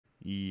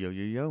Yo,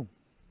 yo, yo.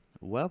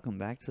 Welcome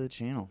back to the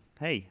channel.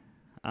 Hey,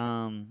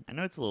 I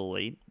know it's a little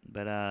late,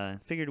 but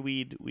figured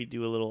we'd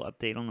do a little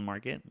update on the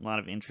market. A lot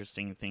of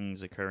interesting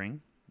things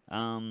occurring.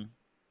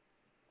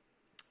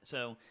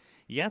 So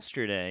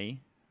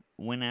yesterday,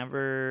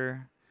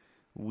 whenever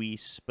we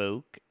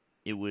spoke,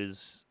 it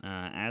was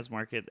as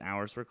market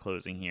hours were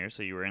closing here,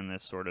 so you were in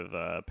this sort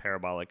of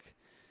parabolic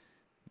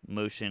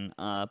motion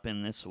up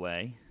in this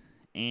way,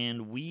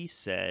 and we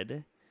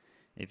said,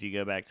 if you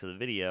go back to the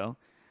video,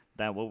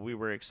 that what we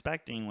were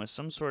expecting was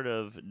some sort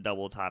of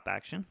double top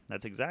action.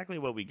 That's exactly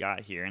what we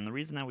got here. And the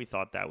reason that we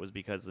thought that was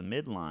because the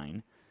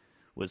midline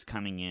was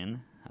coming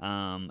in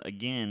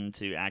again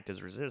to act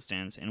as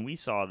resistance. And we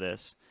saw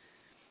this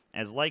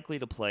as likely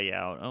to play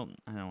out. Oh,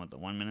 I don't want the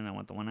 1 minute, I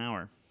want the 1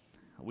 hour.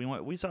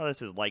 We saw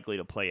this as likely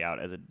to play out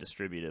as a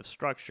distributive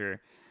structure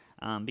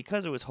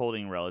because it was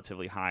holding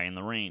relatively high in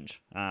the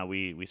range.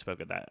 We spoke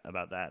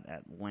about that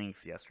at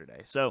length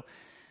yesterday. So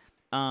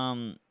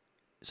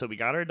we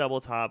got our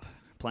double top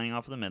playing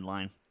off of the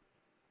midline.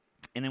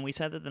 And then we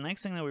said that the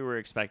next thing that we were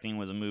expecting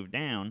was a move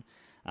down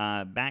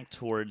back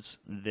towards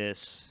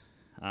this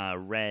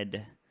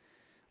red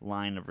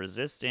line of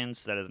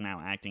resistance that is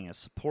now acting as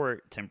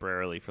support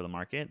temporarily for the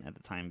market at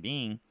the time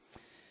being,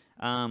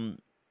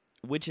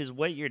 which is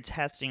what you're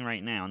testing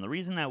right now. And the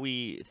reason that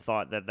we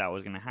thought that that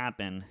was going to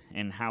happen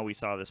and how we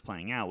saw this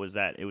playing out was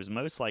that it was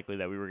most likely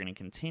that we were going to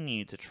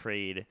continue to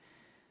trade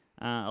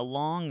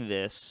along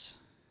this.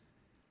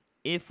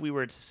 If we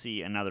were to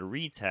see another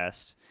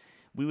retest,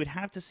 we would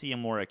have to see a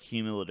more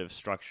accumulative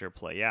structure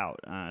play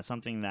out,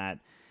 something that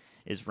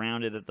is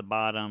rounded at the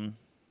bottom,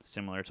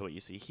 similar to what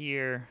you see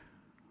here,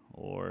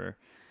 or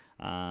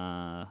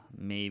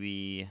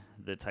maybe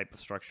the type of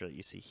structure that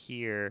you see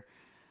here,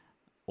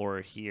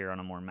 or here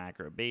on a more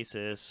macro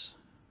basis,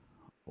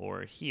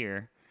 or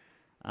here,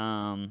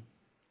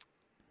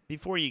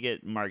 before you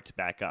get marked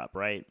back up,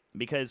 right?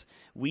 Because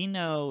we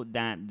know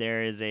that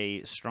there is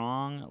a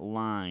strong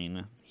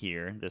line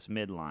here, this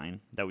midline,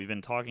 that we've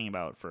been talking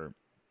about for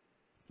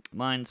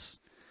months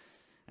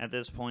at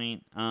this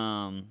point,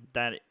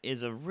 that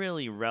is a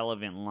really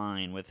relevant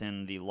line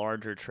within the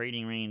larger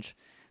trading range,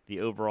 the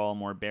overall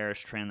more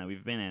bearish trend that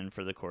we've been in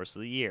for the course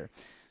of the year.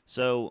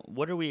 So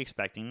what are we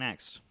expecting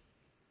next?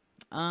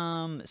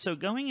 So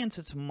going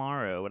into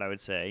tomorrow, what I would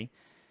say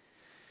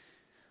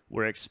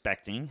we're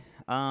expecting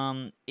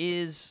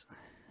is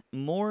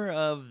more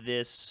of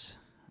this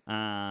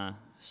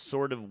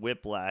sort of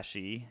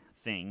whiplashy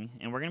thing,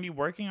 and we're going to be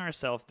working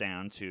ourselves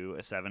down to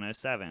a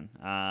 707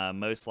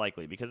 most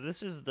likely, because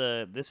this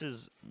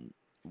is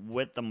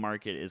what the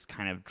market is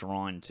kind of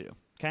drawn to.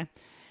 Okay,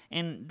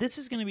 and this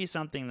is going to be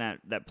something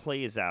that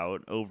plays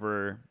out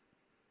over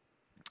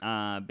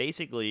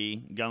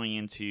basically going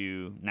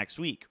into next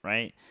week,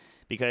 right?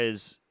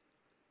 Because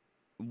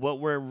what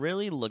we're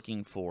really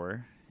looking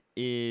for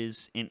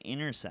is an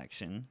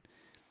intersection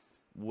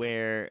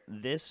where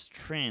this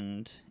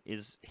trend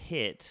is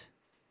hit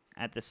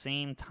at the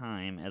same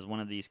time as one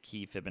of these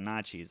key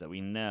Fibonacci's that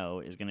we know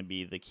is going to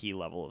be the key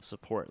level of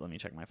support. Let me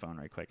check my phone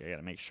right quick. I got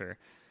to make sure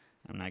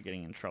I'm not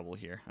getting in trouble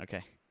here.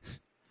 Okay.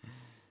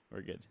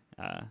 We're good.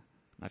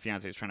 My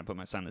fiance is trying to put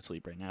my son to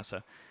sleep right now, so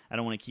I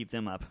don't want to keep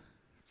them up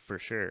for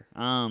sure.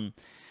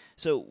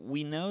 So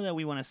we know that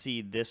we want to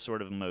see this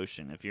sort of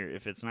motion.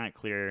 If it's not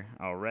clear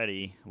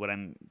already, what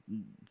I'm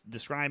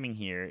describing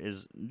here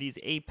is these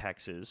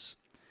apexes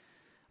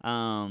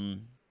are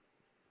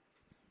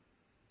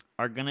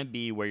going to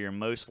be where you're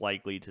most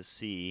likely to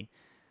see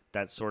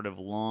that sort of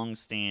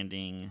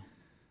long-standing,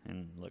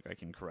 and look, I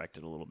can correct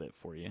it a little bit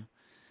for you,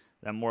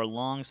 that more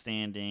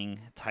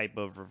long-standing type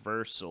of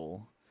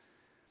reversal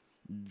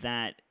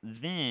that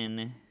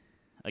then,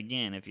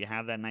 again, if you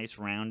have that nice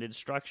rounded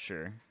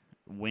structure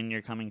when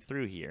you're coming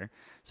through here,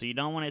 so you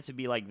don't want it to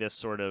be like this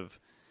sort of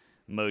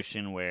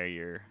motion where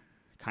you're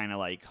kind of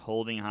like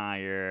holding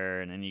higher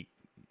and then you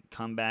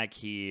come back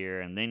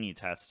here and then you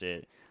test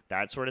it,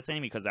 that sort of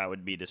thing, because that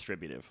would be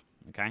distributive.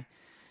 Okay,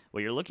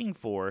 what you're looking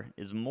for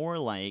is more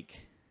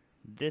like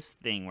this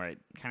thing where it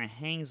kind of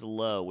hangs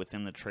low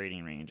within the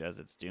trading range as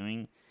it's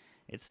doing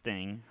its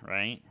thing,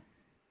 right?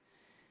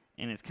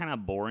 And it's kind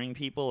of boring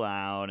people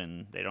out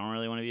and they don't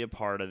really want to be a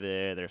part of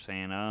it. They're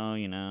saying, oh,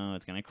 you know,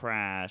 it's going to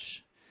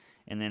crash.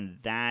 And then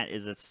that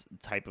is this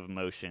type of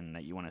motion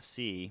that you want to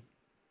see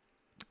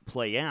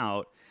play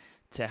out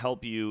to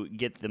help you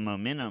get the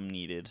momentum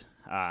needed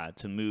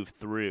to move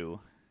through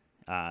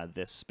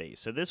this space.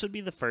 So this would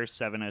be the first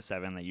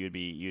 707 that you'd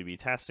be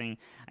testing.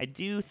 I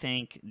do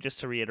think,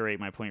 just to reiterate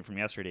my point from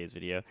yesterday's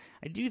video,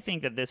 I do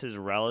think that this is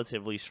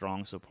relatively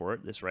strong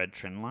support, this red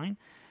trend line.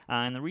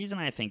 And the reason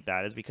I think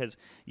that is because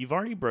you've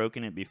already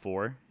broken it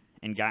before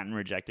and gotten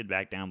rejected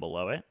back down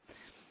below it.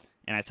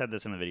 And I said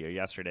this in the video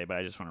yesterday, but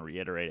I just want to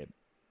reiterate it.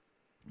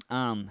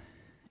 And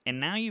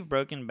now you've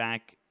broken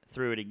back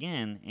through it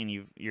again, and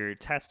you're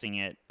testing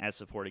it as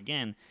support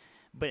again.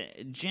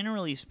 But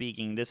generally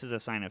speaking, this is a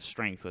sign of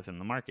strength within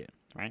the market,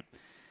 right?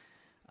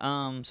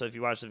 So if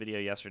you watched the video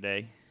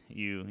yesterday,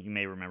 you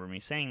may remember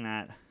me saying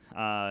that.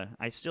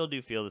 I still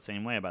do feel the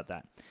same way about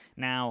that.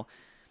 Now,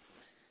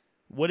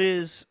 What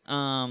is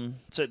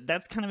so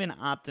that's kind of an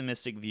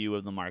optimistic view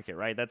of the market,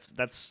 right?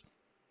 That's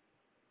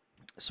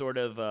sort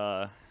of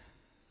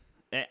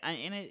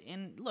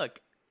and look,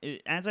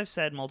 as I've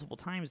said multiple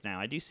times now,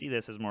 I do see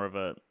this as more of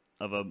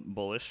a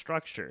bullish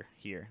structure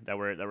here that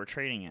we're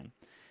trading in.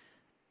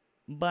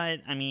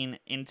 But I mean,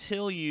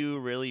 until you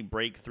really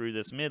break through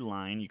this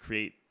midline,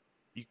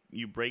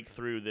 you break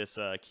through this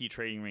key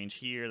trading range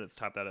here that's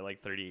topped out at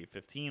like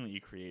 38.15 that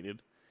you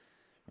created,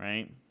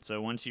 right?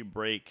 So once you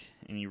break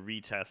and you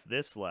retest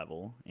this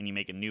level and you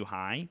make a new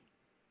high,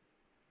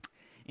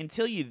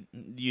 until you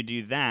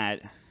do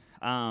that,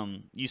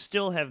 you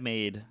still have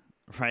made,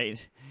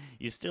 right?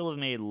 You still have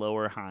made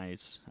lower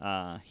highs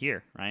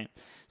here, right?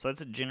 So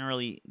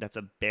that's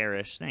a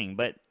bearish thing.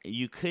 But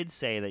you could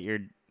say that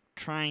you're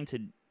trying to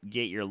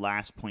get your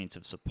last points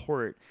of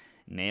support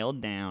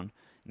nailed down,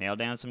 nail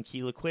down some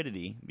key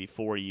liquidity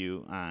before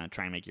you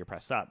try and make your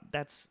price stop.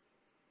 That's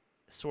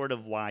sort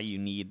of why you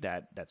need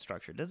that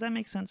structure. Does that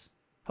make sense?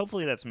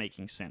 Hopefully that's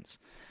making sense.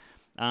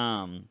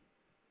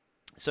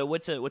 So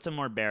what's a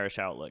more bearish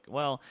outlook?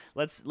 Well,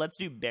 let's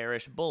do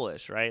bearish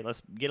bullish, right?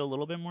 Let's get a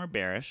little bit more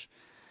bearish.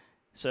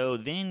 So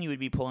then you would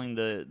be pulling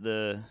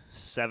the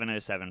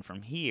 707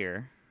 from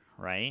here,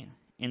 right?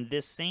 And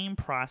this same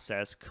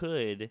process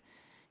could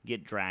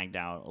get dragged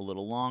out a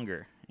little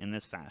longer in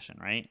this fashion,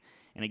 right?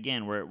 And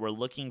again, we're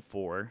looking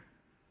for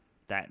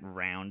that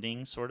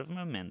rounding sort of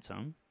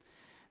momentum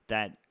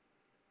that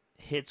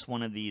hits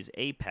one of these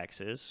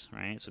apexes,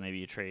 right? So maybe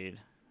you trade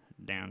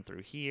down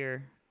through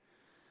here.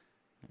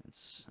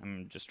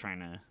 I'm just trying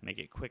to make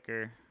it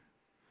quicker,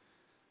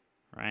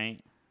 right?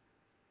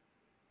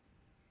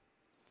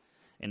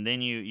 And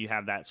then you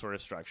have that sort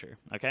of structure,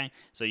 okay?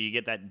 So you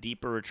get that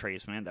deeper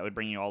retracement that would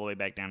bring you all the way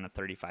back down to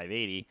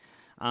 3580,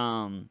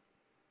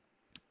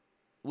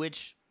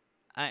 which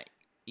I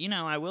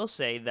will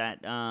say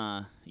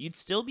that you'd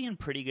still be in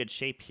pretty good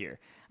shape here.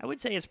 I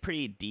would say it's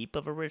pretty deep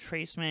of a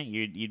retracement.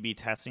 You'd be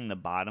testing the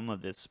bottom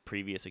of this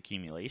previous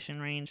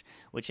accumulation range,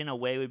 which in a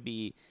way would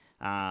be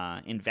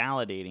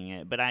invalidating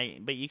it.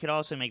 But you could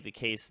also make the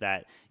case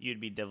that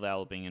you'd be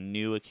developing a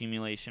new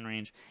accumulation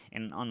range,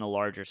 and on the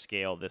larger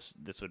scale, this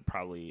would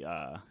probably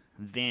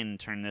then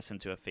turn this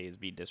into a phase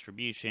B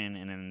distribution,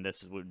 and then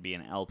this would be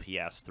an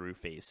LPS through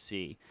phase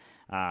C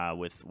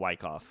with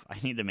Wyckoff. I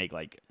need to make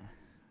like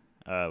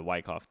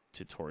Wyckoff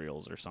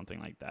tutorials or something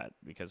like that,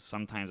 because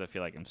sometimes I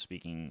feel like I'm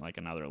speaking like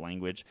another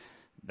language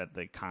that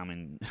the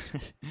common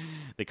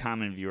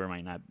viewer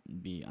might not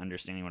be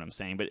understanding what I'm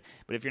saying. But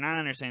if you're not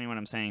understanding what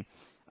I'm saying,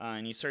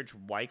 and you search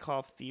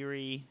Wyckoff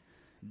theory,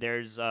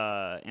 there's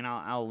and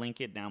I'll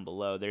link it down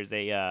below. There's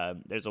a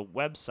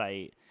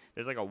website.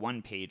 There's like a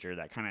one-pager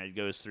that kind of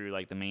goes through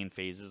like the main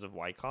phases of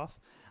Wyckoff.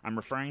 I'm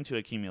referring to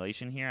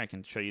accumulation here. I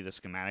can show you the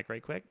schematic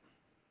right quick.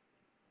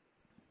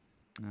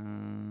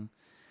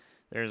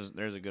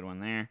 There's a good one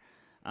there.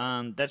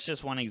 That's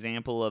just one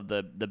example of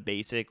the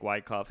basic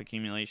Wyckoff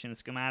accumulation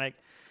schematic.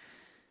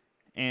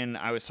 And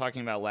I was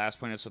talking about last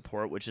point of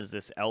support, which is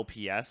this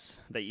LPS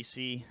that you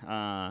see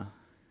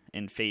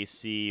in phase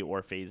C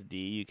or phase D.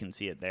 You can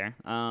see it there.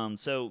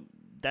 So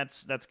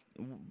that's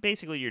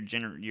basically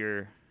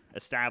you're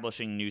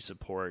establishing new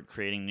support,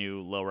 creating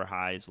new lower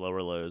highs,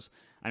 lower lows.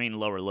 I mean,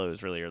 lower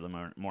lows really are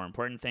the more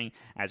important thing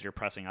as you're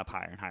pressing up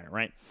higher and higher,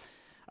 right?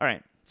 All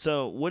right.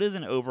 So what is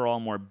an overall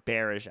more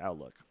bearish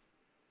outlook?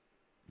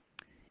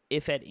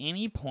 If at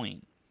any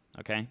point,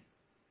 okay,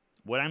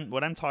 what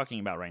I'm talking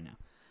about right now,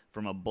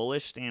 from a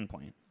bullish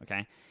standpoint,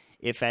 okay,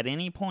 if at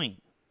any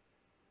point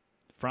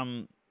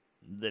from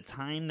the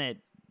time that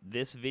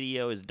this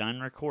video is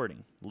done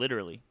recording,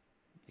 literally,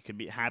 it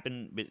could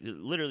happen.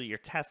 Literally, you're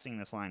testing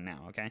this line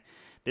now, okay?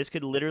 This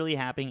could literally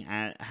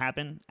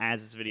happen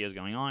as this video is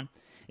going on.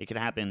 It could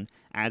happen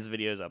as the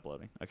video is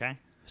uploading, okay?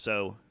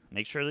 So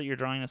make sure that you're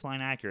drawing this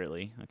line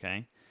accurately,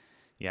 okay?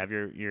 You have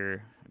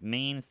your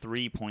main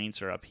 3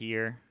 points are up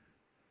here,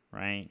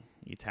 right?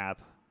 You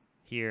tap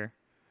here,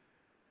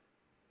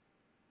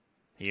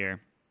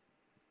 here,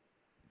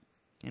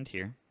 and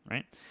here,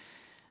 right?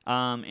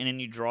 And then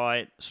you draw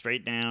it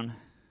straight down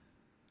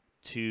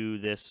to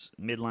this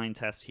midline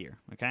test here,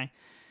 okay?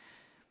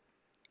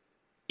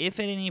 If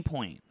at any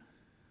point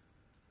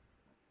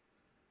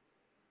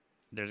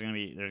there's gonna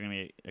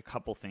be a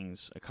couple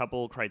things, a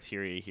couple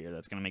criteria here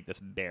that's gonna make this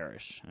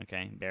bearish,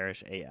 okay?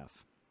 Bearish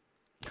AF.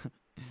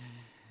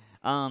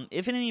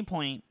 If at any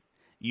point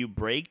you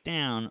break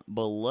down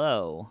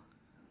below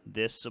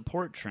this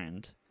support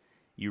trend,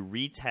 you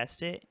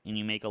retest it and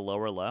you make a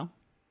lower low,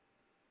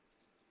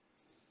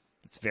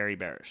 it's very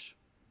bearish,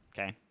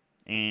 okay?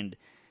 And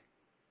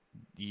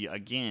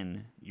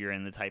again, you're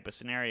in the type of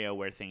scenario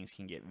where things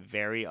can get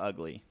very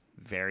ugly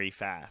very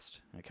fast,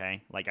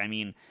 okay? Like, I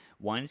mean,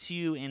 once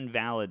you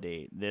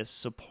invalidate this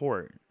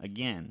support,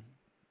 again,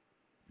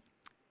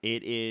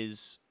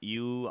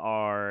 you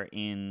are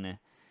in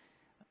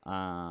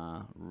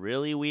a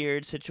really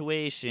weird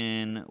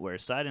situation where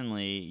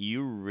suddenly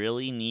you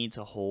really need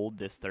to hold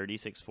this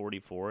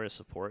 36.44 as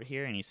support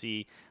here. And you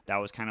see, that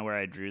was kind of where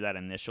I drew that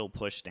initial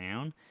push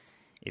down.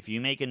 If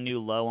you make a new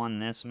low on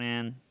this,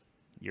 man,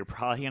 you're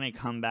probably going to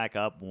come back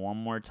up one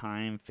more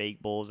time,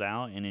 fake bulls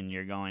out, and then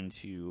you're going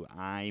to,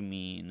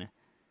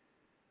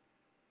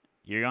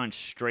 you're going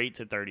straight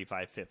to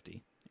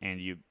 35.50. And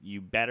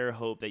you better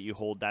hope that you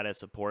hold that as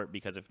support,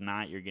 because if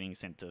not, you're getting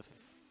sent to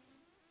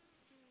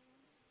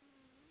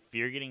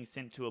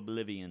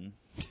oblivion.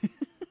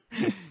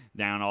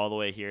 Down all the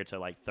way here to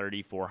like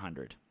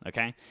 3,400.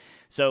 Okay,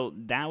 so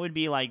that would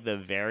be like the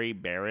very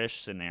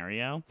bearish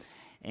scenario,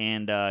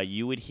 and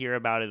you would hear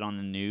about it on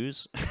the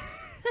news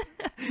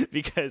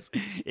because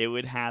it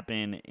would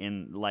happen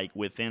in like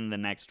within the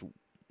next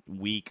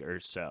week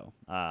or so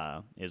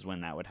is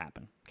when that would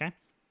happen. Okay,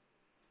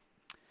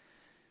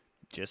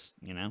 just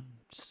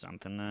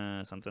something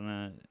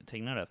to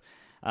take note of.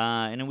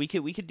 And then we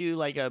could do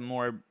like a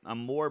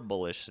more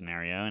bullish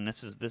scenario, and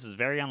this is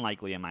very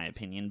unlikely in my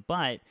opinion,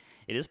 but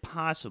it is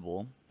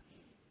possible.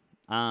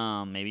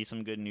 Maybe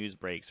some good news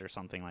breaks or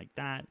something like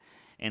that,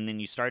 and then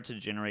you start to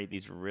generate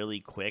these really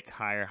quick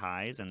higher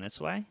highs in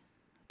this way,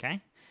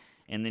 okay?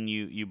 And then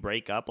you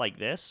break up like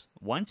this.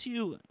 Once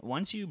you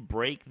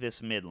break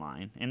this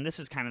midline, and this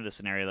is kind of the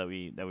scenario that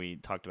we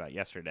talked about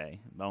yesterday,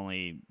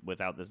 only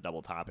without this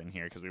double top in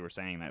here, because we were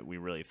saying that we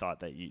really thought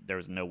that there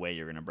was no way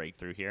you're going to break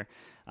through here.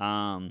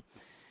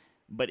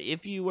 But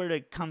if you were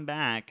to come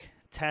back,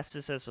 test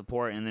this as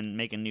support, and then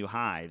make a new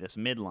high, this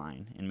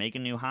midline, and make a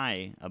new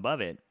high above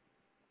it,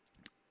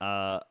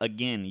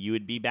 again, you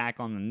would be back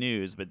on the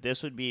news, but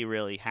this would be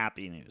really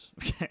happy news.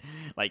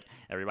 Like,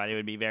 everybody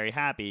would be very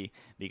happy,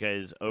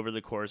 because over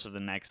the course of the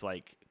next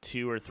like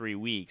 2 or 3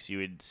 weeks, you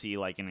would see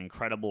like an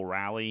incredible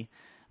rally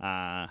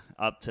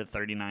up to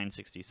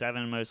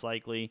 39.67 most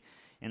likely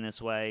in this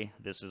way.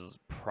 This is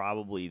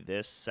probably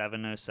this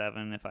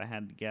 707 if I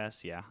had to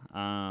guess. Yeah.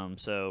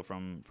 So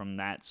from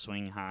that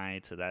swing high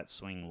to that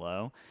swing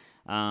low.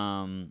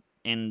 And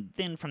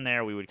then from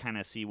there we would kind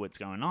of see what's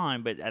going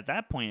on, but at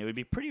that point it would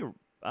be pretty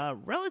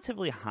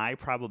relatively high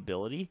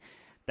probability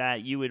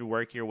that you would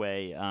work your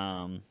way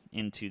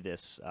into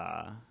this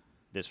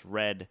this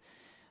red,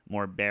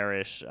 more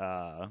bearish,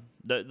 the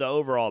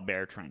overall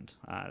bear trend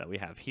that we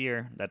have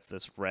here. That's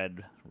this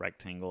red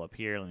rectangle up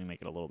here. Let me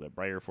make it a little bit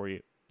brighter for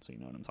you so you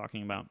know what I'm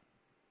talking about.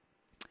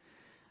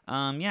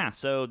 Yeah,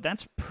 so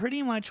that's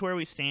pretty much where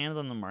we stand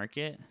on the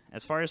market.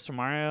 As far as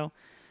tomorrow,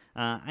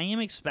 I am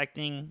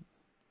expecting...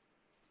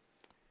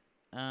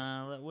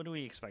 what do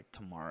we expect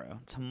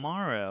tomorrow?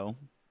 Tomorrow,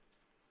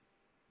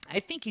 I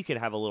think you could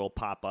have a little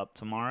pop-up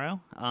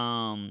tomorrow.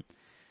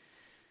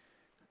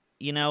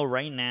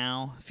 Right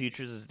now,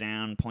 futures is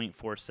down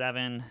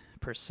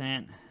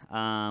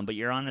 0.47%, but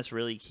you're on this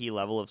really key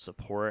level of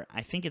support.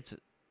 I think it's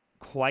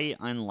quite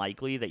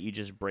unlikely that you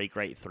just break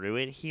right through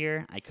it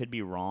here. I could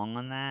be wrong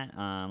on that.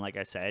 Like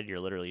I said,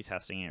 you're literally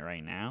testing it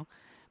right now.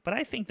 But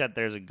I think that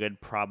there's a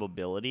good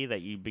probability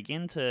that you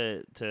begin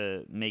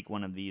to make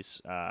one of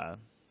these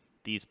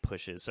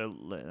pushes. So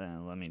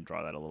let me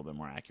draw that a little bit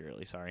more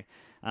accurately. Sorry.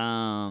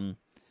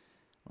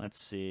 Let's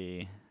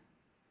see.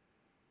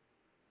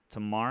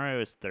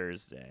 Tomorrow is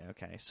Thursday.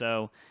 Okay,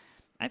 so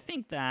I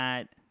think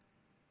that,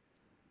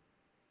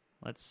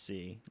 let's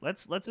see.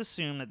 Let's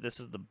assume that this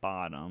is the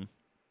bottom.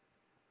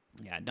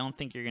 Yeah, I don't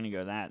think you're gonna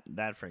go that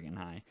friggin'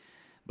 high.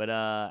 But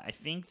I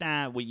think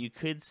that what you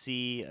could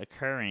see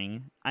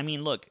occurring, I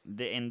mean, look,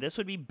 and this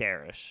would be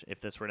bearish if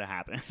this were to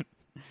happen,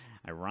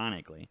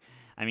 ironically.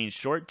 I mean,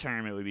 short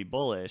term, it would be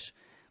bullish,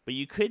 but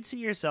you could see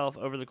yourself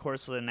over the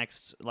course of the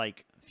next,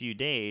 like, few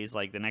days,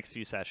 like the next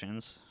few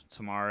sessions,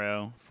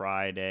 tomorrow,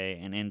 Friday,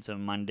 and into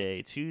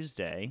Monday,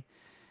 Tuesday,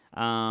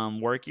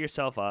 work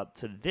yourself up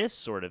to this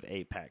sort of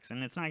apex.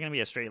 And it's not going to be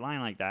a straight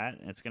line like that.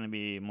 It's going to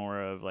be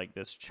more of like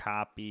this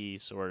choppy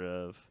sort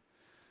of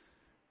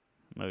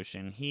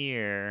motion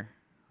here,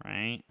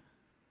 right?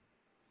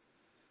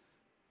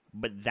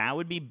 But that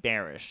would be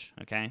bearish,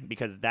 okay?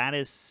 Because that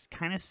is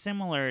kind of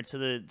similar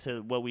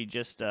to what we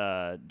just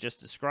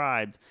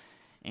described,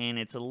 and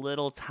it's a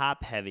little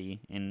top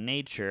heavy in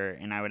nature,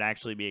 and I would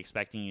actually be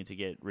expecting you to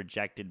get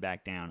rejected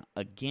back down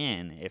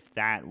again if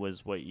that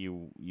was what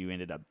you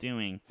ended up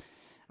doing.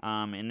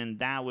 And then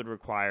that would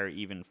require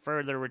even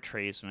further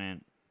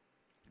retracement,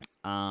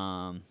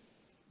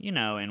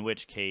 in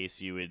which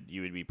case you would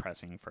be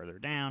pressing further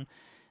down.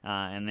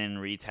 And then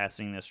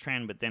retesting this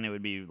trend, but then it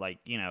would be like,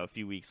 a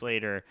few weeks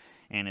later,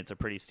 and it's a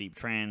pretty steep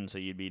trend, so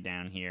you'd be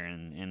down here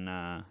in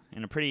a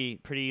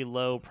pretty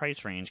low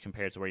price range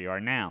compared to where you are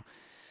now.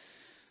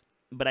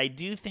 But I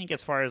do think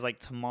as far as like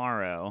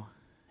tomorrow,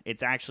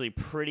 it's actually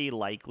pretty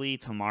likely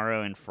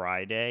tomorrow and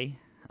Friday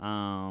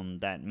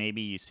that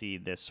maybe you see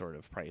this sort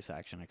of price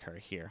action occur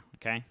here,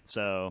 okay?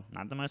 So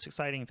not the most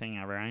exciting thing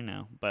ever, I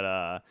know, but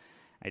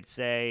I'd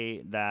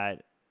say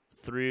that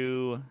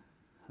through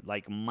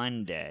like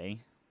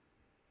Monday,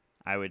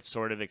 I would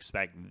sort of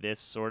expect this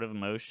sort of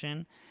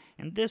motion,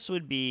 and this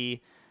would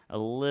be a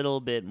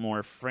little bit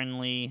more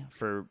friendly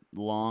for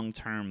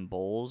long-term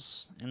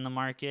bulls in the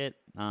market.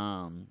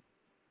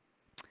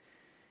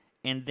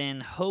 And then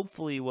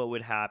hopefully what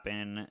would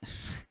happen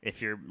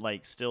if you're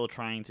like still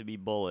trying to be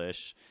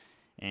bullish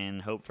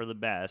and hope for the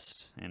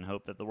best and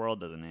hope that the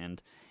world doesn't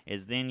end,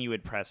 is then you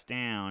would press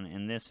down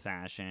in this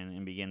fashion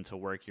and begin to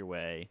work your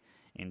way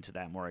into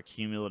that more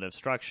accumulative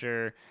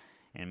structure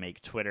and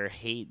make Twitter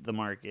hate the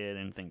market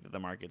and think that the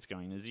market's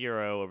going to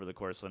zero over the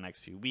course of the next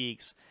few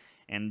weeks,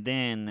 and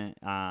then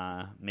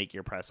make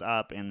your press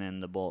up, and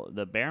then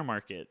the bear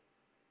market.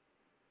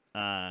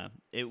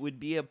 It would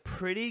be a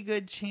pretty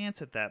good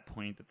chance at that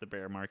point that the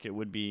bear market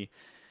would be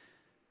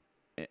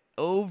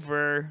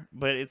over,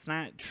 but it's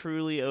not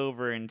truly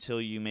over until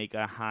you make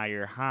a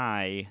higher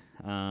high.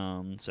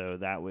 So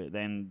that would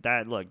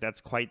look,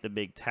 that's quite the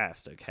big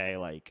test. Okay,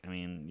 like, I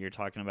mean, you're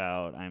talking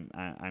about I'm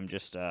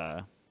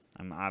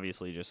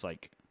obviously just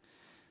like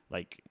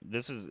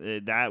this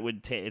is that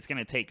would take, it's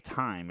gonna take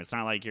time. It's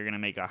not like you're gonna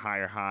make a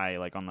higher high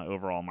like on the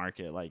overall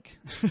market like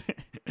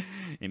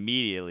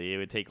immediately. It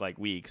would take like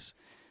weeks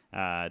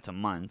to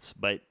months,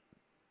 but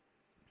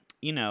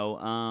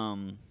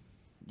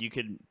you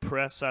could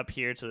press up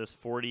here to this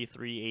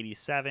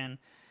 43.87,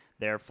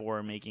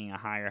 therefore making a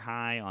higher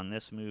high on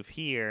this move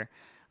here,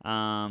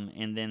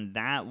 and then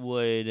that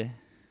would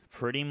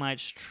pretty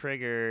much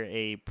trigger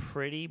a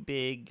pretty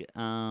big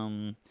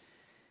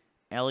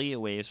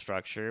Elliott wave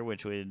structure,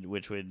 which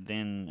would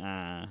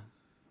then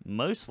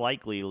most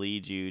likely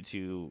lead you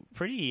to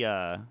pretty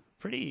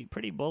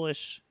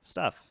bullish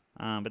stuff.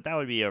 But that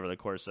would be over the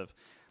course of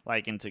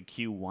like into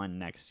Q1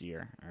 next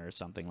year or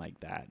something like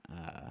that.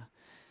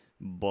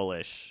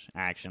 Bullish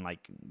action,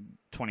 like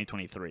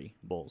 2023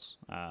 bulls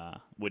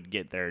would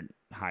get their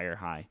higher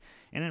high,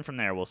 and then from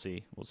there we'll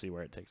see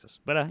where it takes us.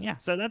 But yeah,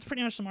 so that's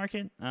pretty much the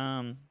market.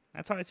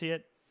 That's how I see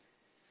it.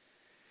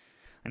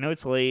 I know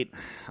it's late,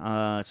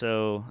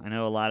 so I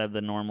know a lot of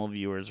the normal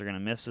viewers are gonna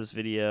miss this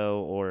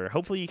video, or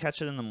hopefully you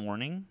catch it in the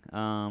morning,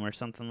 or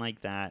something like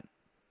that.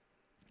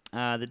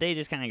 The day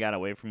just kind of got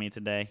away from me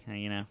today,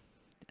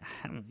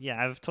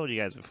 yeah, I've told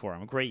you guys before,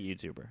 I'm a great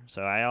YouTuber,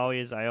 so I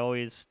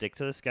always stick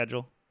to the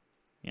schedule.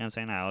 You know what I'm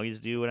saying? I always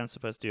do what I'm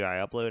supposed to do. I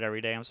upload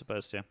every day I'm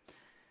supposed to.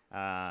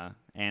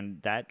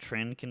 And that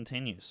trend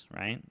continues,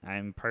 right?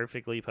 I'm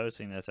perfectly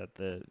posting this at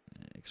the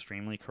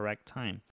extremely correct time.